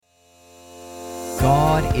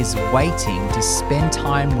God is waiting to spend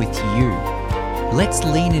time with you. Let's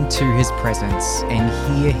lean into His presence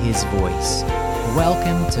and hear His voice.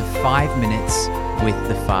 Welcome to 5 Minutes with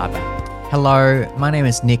the Father. Hello, my name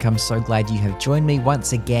is Nick. I'm so glad you have joined me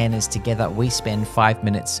once again as together we spend 5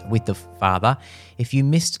 minutes with the Father. If you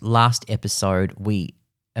missed last episode, we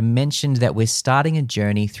mentioned that we're starting a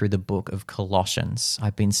journey through the book of Colossians.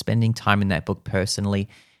 I've been spending time in that book personally.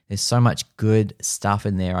 There's so much good stuff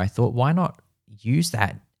in there. I thought, why not use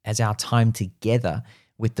that as our time together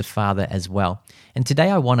with the Father as well? And today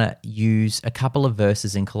I want to use a couple of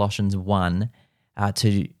verses in Colossians 1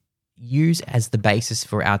 to use as the basis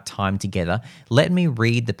for our time together. Let me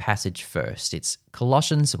read the passage first. It's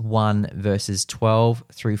Colossians 1 verses 12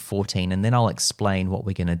 through 14, and then I'll explain what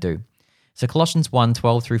we're going to do. So Colossians 1,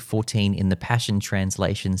 12 through 14 in the Passion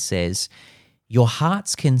Translation says, "Your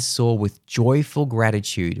hearts can soar with joyful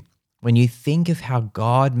gratitude when you think of how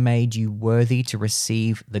God made you worthy to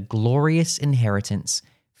receive the glorious inheritance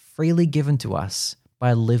freely given to us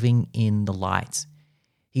by living in the light.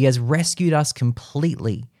 He has rescued us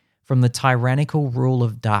completely from the tyrannical rule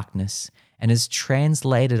of darkness and has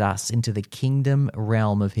translated us into the kingdom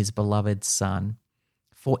realm of His beloved Son.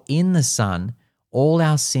 For in the Son, all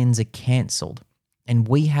our sins are cancelled, and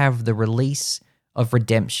we have the release of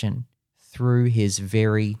redemption through His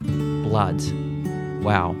very blood."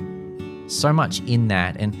 Wow. So much in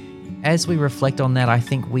that, and as we reflect on that, I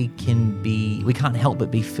think we can't help but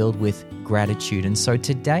be filled with gratitude. And so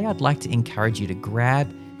today I'd like to encourage you to grab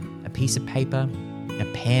a piece of paper, a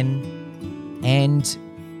pen, and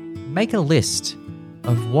make a list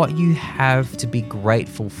of what you have to be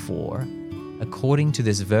grateful for according to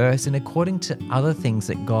this verse and according to other things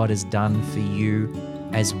that God has done for you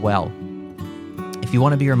as well. If you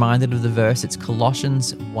want to be reminded of the verse, it's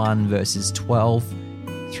Colossians 1 verses 12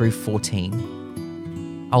 through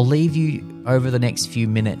 14. I'll leave you over the next few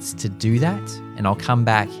minutes to do that, and I'll come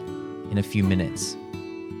back in a few minutes.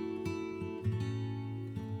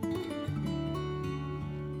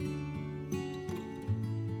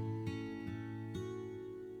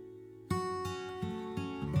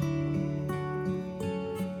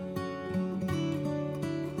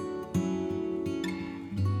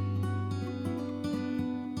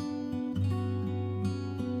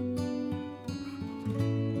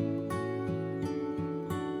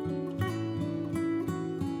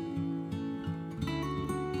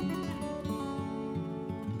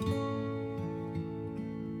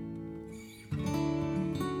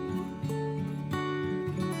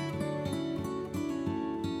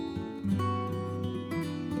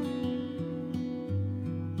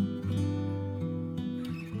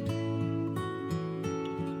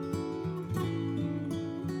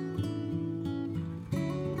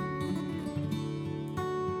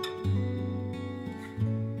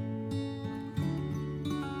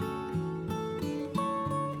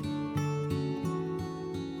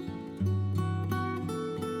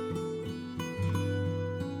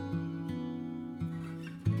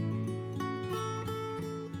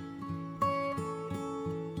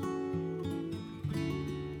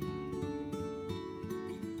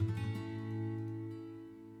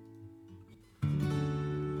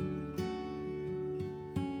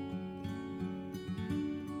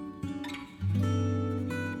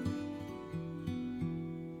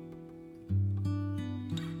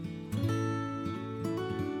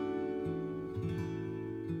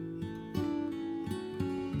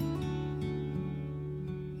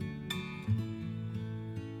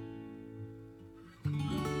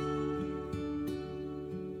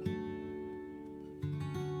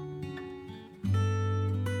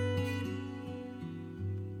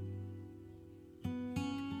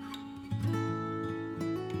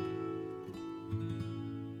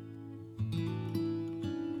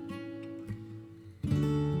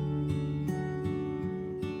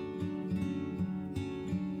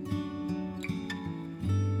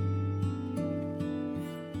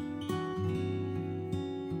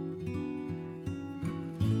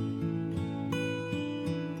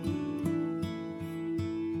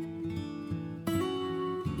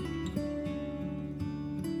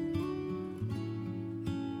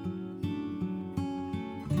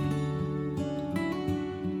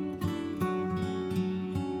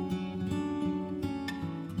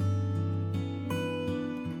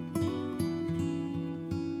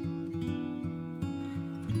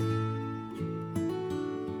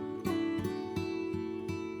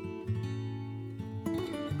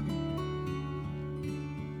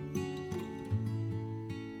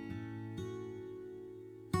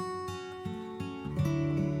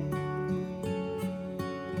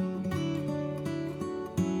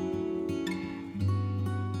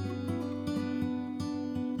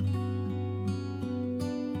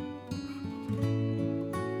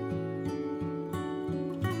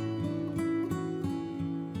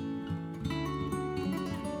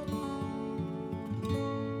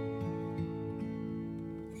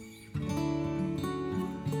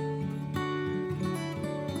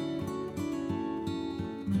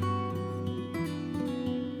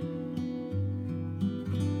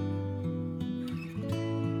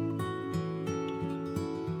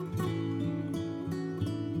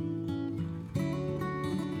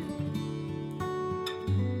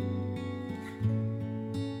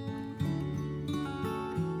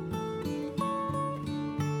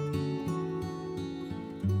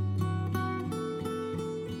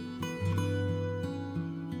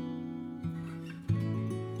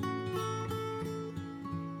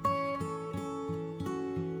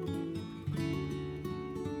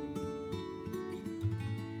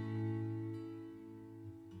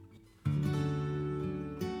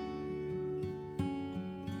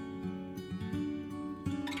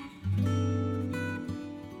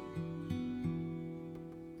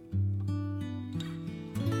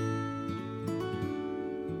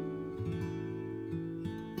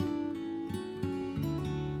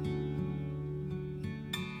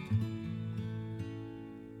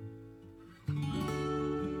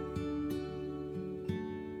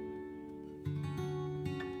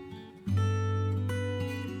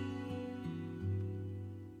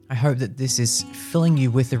 I hope that this is filling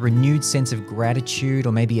you with a renewed sense of gratitude,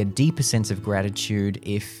 or maybe a deeper sense of gratitude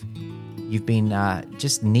if you've been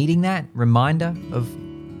just needing that reminder of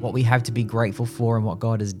what we have to be grateful for and what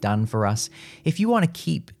God has done for us. If you want to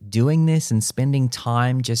keep doing this and spending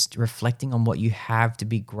time just reflecting on what you have to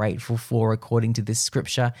be grateful for according to this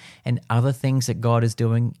scripture and other things that God is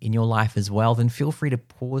doing in your life as well, then feel free to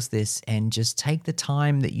pause this and just take the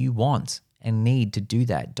time that you want and need to do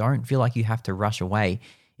that. Don't feel like you have to rush away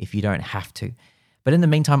if you don't have to. But in the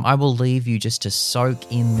meantime, I will leave you just to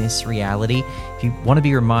soak in this reality. If you want to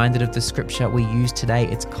be reminded of the scripture we used today,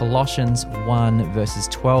 it's Colossians 1 verses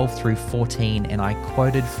 12 through 14, and I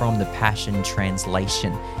quoted from the Passion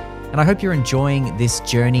Translation. And I hope you're enjoying this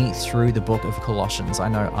journey through the book of Colossians. I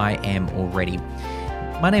know I am already.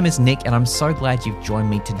 My name is Nick, and I'm so glad you've joined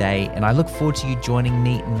me today, and I look forward to you joining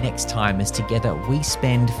me next time as together we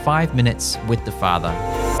spend 5 minutes with the Father.